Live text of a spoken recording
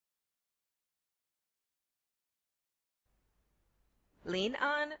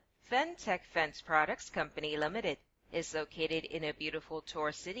Lean-On Fentech Fence Products Company Limited is located in a beautiful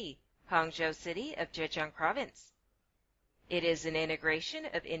tourist city, Hangzhou City of Zhejiang Province. It is an integration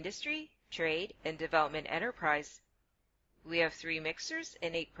of industry, trade, and development enterprise. We have 3 mixers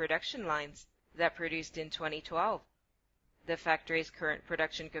and 8 production lines that produced in 2012. The factory's current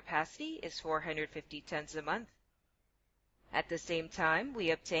production capacity is 450 tons a month. At the same time,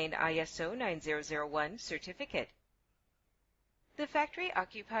 we obtained ISO 9001 certificate. The factory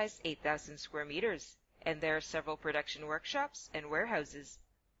occupies 8,000 square meters, and there are several production workshops and warehouses.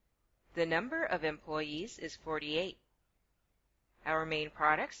 The number of employees is 48. Our main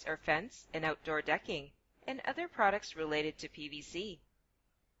products are fence and outdoor decking, and other products related to PVC.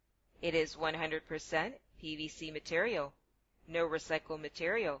 It is 100% PVC material, no recycled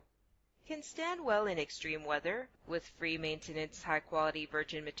material, can stand well in extreme weather with free maintenance high-quality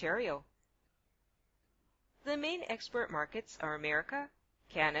virgin material. The main export markets are America,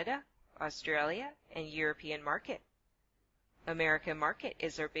 Canada, Australia, and European market. American market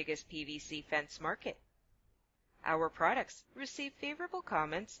is our biggest PVC fence market. Our products receive favorable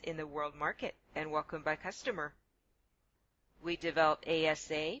comments in the world market and welcomed by customer. We developed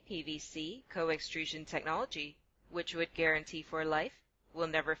ASA PVC co-extrusion technology, which would guarantee for life, will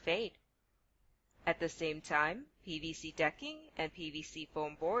never fade. At the same time, PVC decking and PVC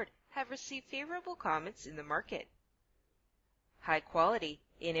foam board have received favorable comments in the market. High quality,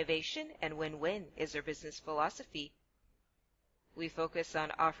 innovation, and win-win is our business philosophy. We focus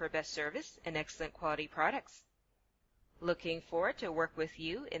on offer best service and excellent quality products. Looking forward to work with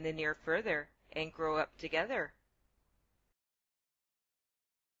you in the near further and grow up together.